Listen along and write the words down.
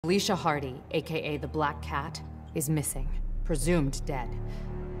Alicia Hardy, aka the Black Cat, is missing, presumed dead.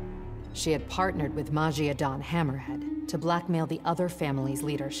 She had partnered with Magia Don Hammerhead to blackmail the other family's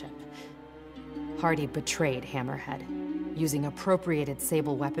leadership. Hardy betrayed Hammerhead. Using appropriated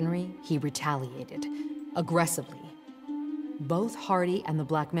Sable weaponry, he retaliated, aggressively. Both Hardy and the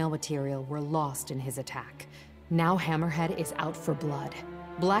blackmail material were lost in his attack. Now Hammerhead is out for blood.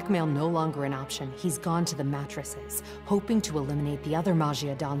 Blackmail no longer an option, he's gone to the mattresses, hoping to eliminate the other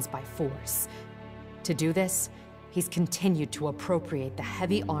Magia Dons by force. To do this, he's continued to appropriate the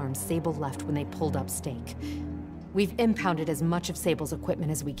heavy arms Sable left when they pulled up stake. We've impounded as much of Sable's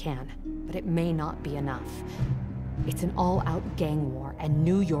equipment as we can, but it may not be enough. It's an all-out gang war, and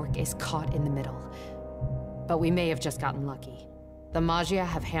New York is caught in the middle. But we may have just gotten lucky. The Magia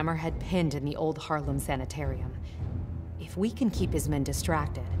have Hammerhead pinned in the old Harlem sanitarium. If we can keep his men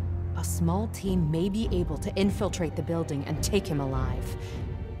distracted, a small team may be able to infiltrate the building and take him alive.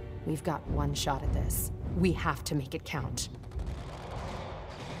 We've got one shot at this. We have to make it count.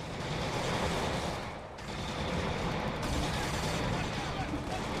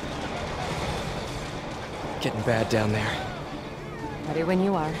 Getting bad down there. Ready when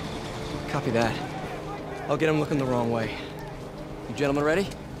you are. Copy that. I'll get him looking the wrong way. You gentlemen ready?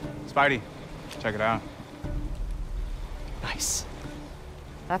 Spidey, check it out. Nice.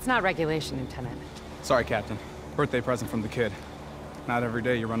 That's not regulation, Lieutenant. Sorry, Captain. Birthday present from the kid. Not every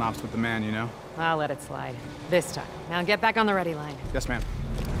day you run ops with the man, you know? I'll let it slide. This time. Now get back on the ready line. Yes, ma'am.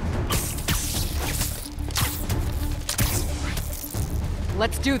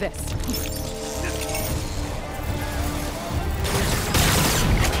 Let's do this.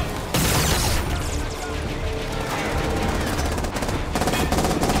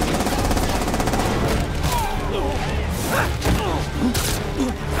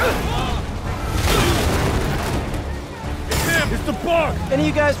 It's the bar! Any of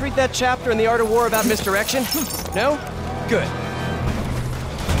you guys read that chapter in The Art of War about misdirection? No? Good.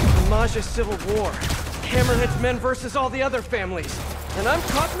 The Magia Civil War. Hammerhead's men versus all the other families. And I'm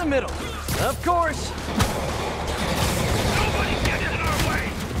caught in the middle. Of course. Nobody get in our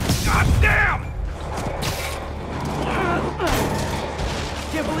way! God damn!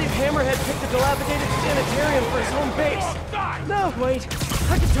 Can't believe Hammerhead picked a dilapidated sanitarium for his home base. No, wait.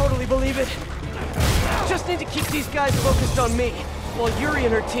 I can totally believe it. Just need to keep these guys focused on me, while Yuri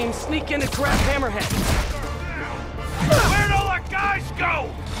and her team sneak in and grab Hammerhead. Where'd all our guys go?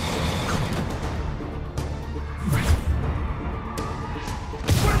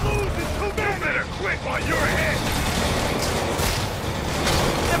 We're losing too many! You better quit while you're ahead!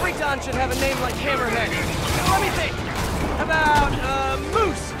 Every Don should have a name like Hammerhead. Let me think. How about,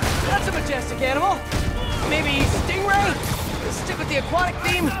 Moose? That's a majestic animal. Maybe Stingray? Stick with the aquatic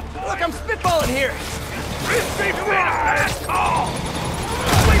theme. Look, I'm spitballing here. This team's made a fast call!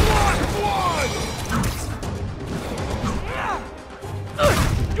 We won!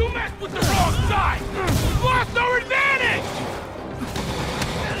 You messed with the wrong side! We lost our advantage!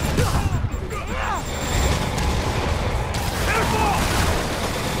 Careful!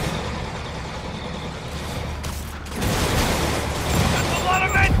 That's a lot of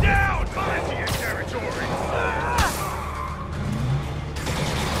men down! Come into your territory!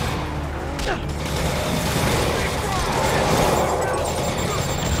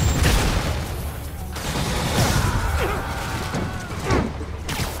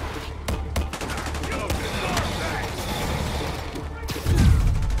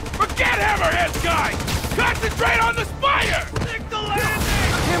 Forget Hammerhead's guys! Concentrate on the Spider! Stick the landing!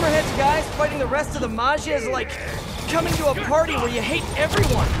 Hammerhead's guys fighting the rest of the Magia is like coming to a party where you hate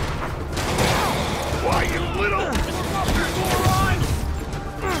everyone. Why, you little... moron!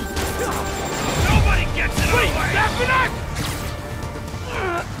 Nobody gets in our way! Step it up!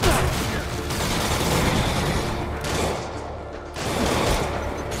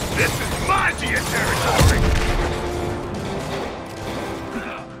 This is Magia territory!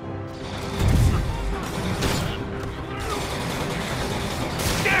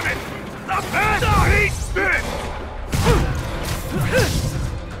 Damn it! The best beat spin!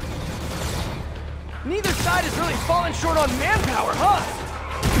 Neither side has really fallen short on manpower, huh?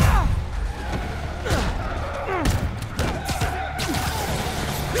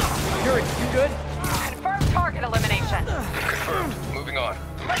 Yuri, you good? Confirm target elimination. Confirmed. Moving on.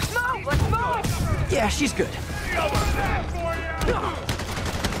 Let's move! Let's move! Yeah, she's good.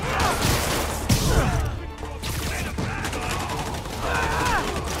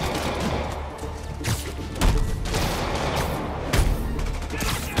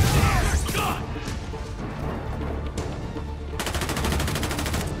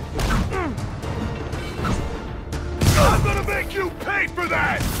 I'm gonna make you pay for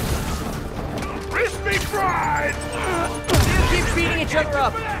that! tried! You keep beating each other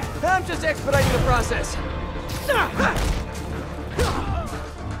up. I'm just expediting the process.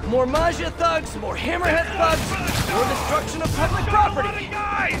 More Maggia thugs, more Hammerhead thugs, more destruction of public property.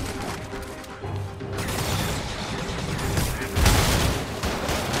 Guys!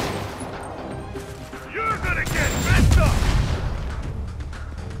 You're gonna get messed up!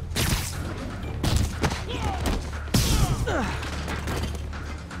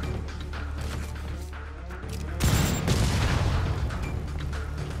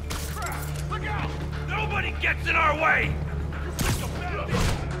 Look out! Nobody gets in our way!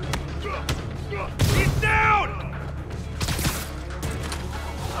 He's down!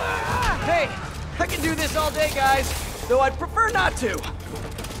 Hey, I can do this all day, guys, though I'd prefer not to.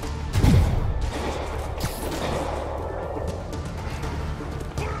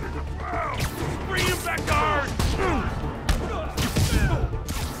 Bring him back guard!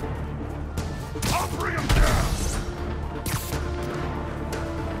 I'll bring him down!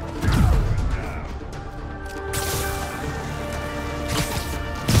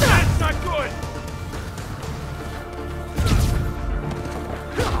 That's not good!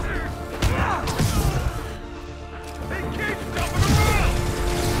 They keep jumping around!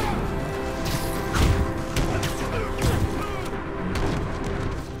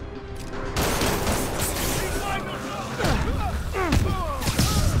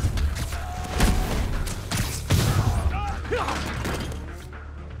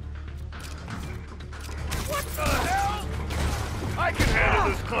 What the hell? I can handle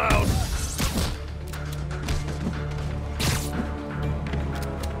this cloud!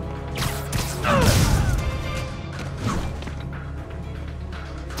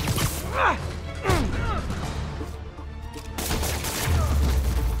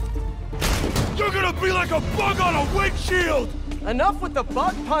 You're gonna be like a bug on a windshield! Enough with the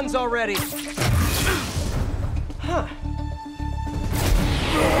bug puns already. Huh.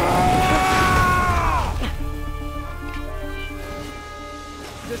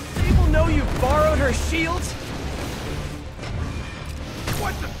 Does Sable know you borrowed her shields?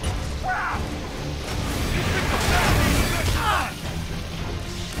 What the crap? You think the bad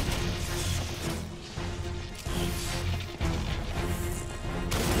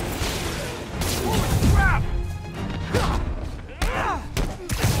Holy crap!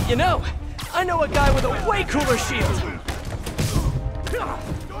 You know, I know a guy with a way cooler shield.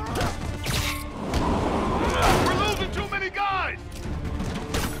 We're losing too many guys!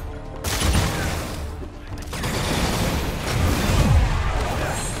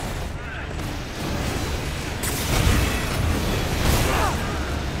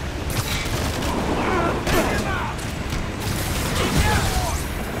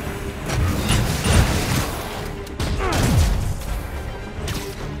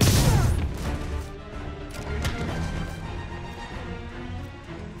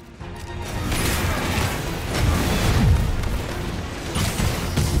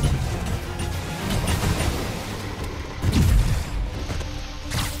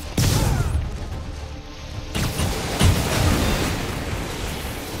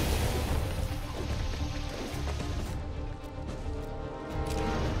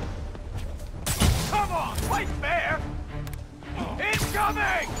 Come on, fight fair!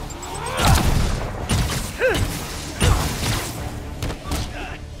 Incoming!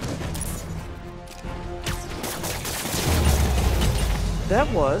 That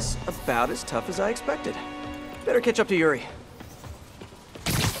was about as tough as I expected. Better catch up to Yuri.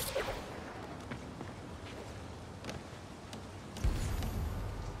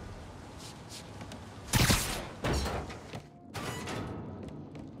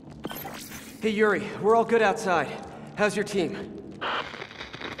 Hey Yuri, we're all good outside. How's your team?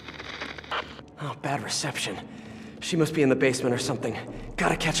 Oh, bad reception. She must be in the basement or something.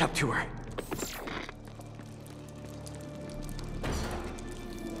 Gotta catch up to her.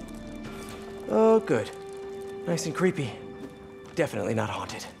 Oh, good. Nice and creepy. Definitely not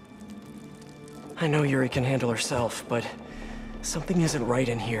haunted. I know Yuri can handle herself, but something isn't right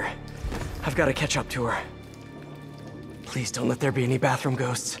in here. I've got to catch up to her. Please don't let there be any bathroom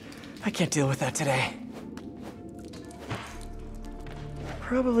ghosts. I can't deal with that today.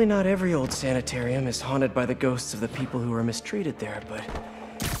 Probably not every old sanitarium is haunted by the ghosts of the people who were mistreated there, but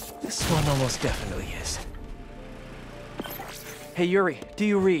this one almost definitely is. Hey Yuri, do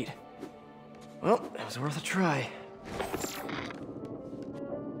you read? Well, it was worth a try.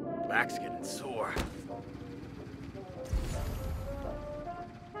 Back's getting sore.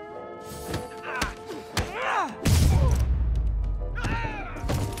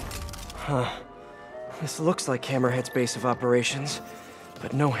 Huh. This looks like Hammerhead's base of operations,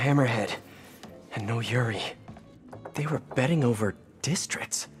 but no Hammerhead. And no Yuri. They were betting over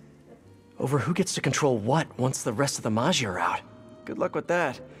districts. Over who gets to control what once the rest of the Magi are out. Good luck with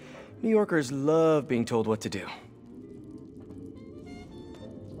that. New Yorkers love being told what to do.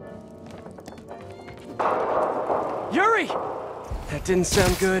 Yuri! That didn't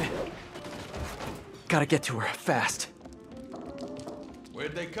sound good. Gotta get to her, fast.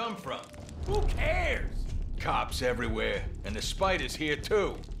 Where'd they come from? Who cares? Cops everywhere, and the Spider's here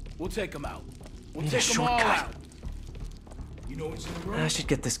too. We'll take them out. We'll Need a take them all shortcut. out. You know what's in the room? I should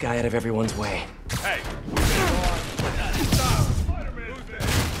get this guy out of everyone's way. Hey! Spider-Man! Who's there?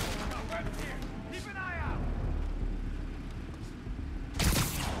 Right here. Keep an eye out!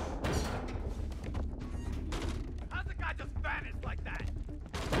 How's the guy just vanished like that?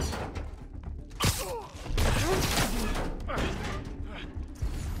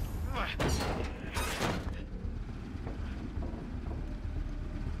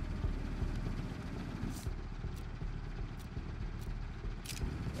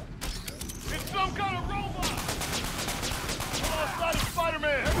 It's some kind of robot! Come on, side of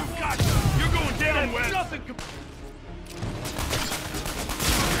Spider-Man! Gotcha! You're going down, Wes! Nothing can...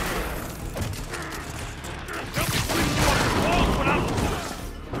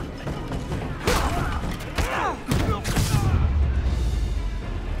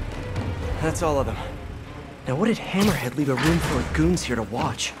 That's all of them. Now what did Hammerhead leave a room full of goons here to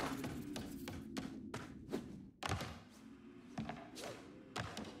watch?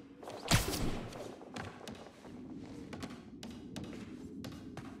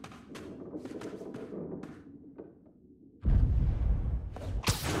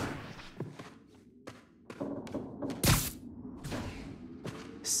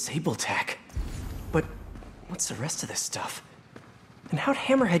 Sable-Tech? But what's the rest of this stuff? And how'd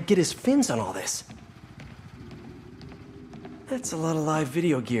Hammerhead get his fins on all this? That's a lot of live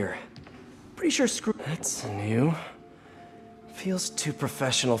video gear. Pretty sure That's new. Feels too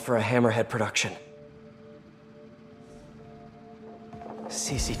professional for a Hammerhead production.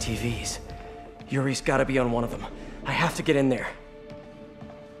 CCTVs. Yuri's gotta be on one of them. I have to get in there.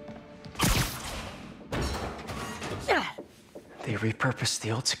 They repurposed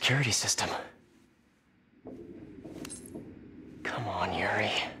the old security system. Come on,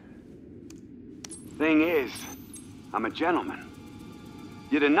 Yuri. Thing is, I'm a gentleman.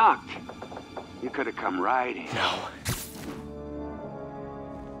 You'd have knocked. You could have come right in. No.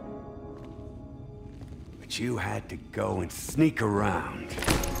 But you had to go and sneak around.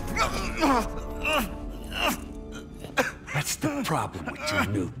 That's the problem with you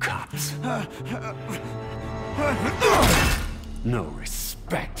new cops. No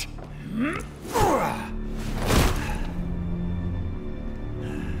respect.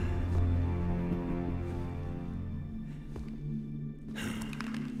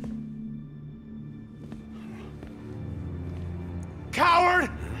 Coward!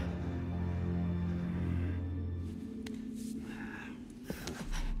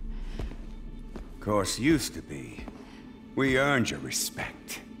 Of course, used to be. We earned your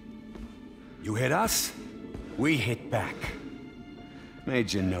respect. You hit us, we hit back.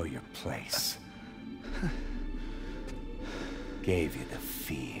 Made you know your place. Gave you the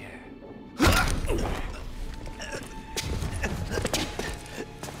fear.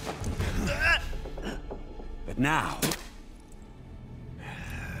 But now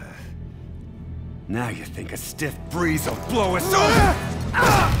you think a stiff breeze will blow us over?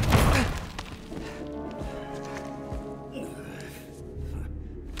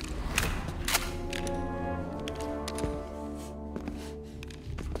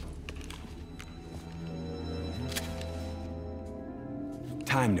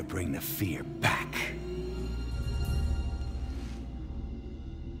 Time to bring the fear back.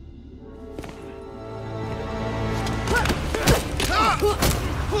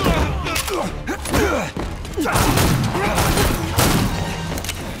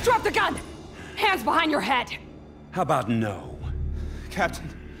 Drop the gun! Hands behind your head! How about no? Captain,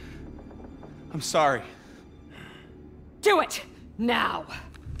 I'm sorry. Do it! Now!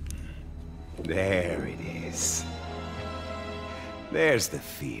 There it is. There's the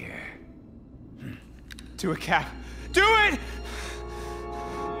fear. Do it, Cap. Do it!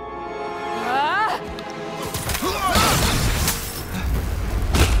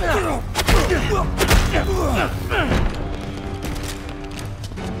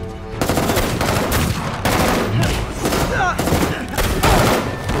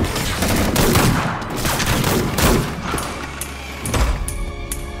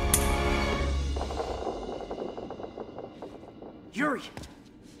 Yuri!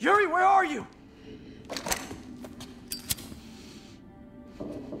 Yuri, where are you?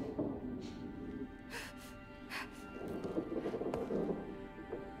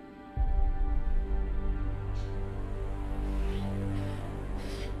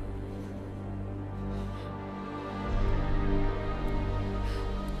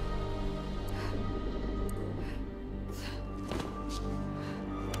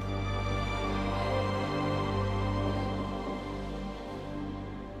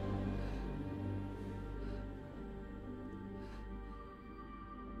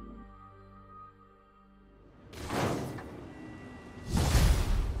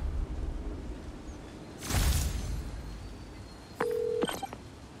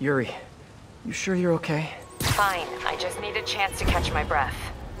 Yuri, you sure you're okay? Fine, I just need a chance to catch my breath.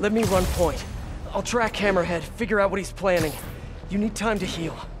 Let me run point. I'll track Hammerhead, figure out what he's planning. You need time to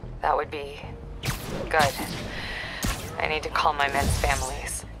heal. That would be... good. I need to call my men's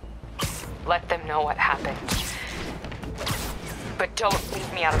families. Let them know what happened. But don't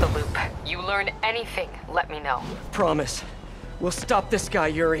leave me out of the loop. You learn anything, let me know. Promise. We'll stop this guy,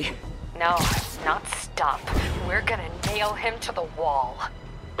 Yuri. No, not stop. We're gonna nail him to the wall.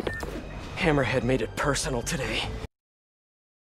 Hammerhead made it personal today.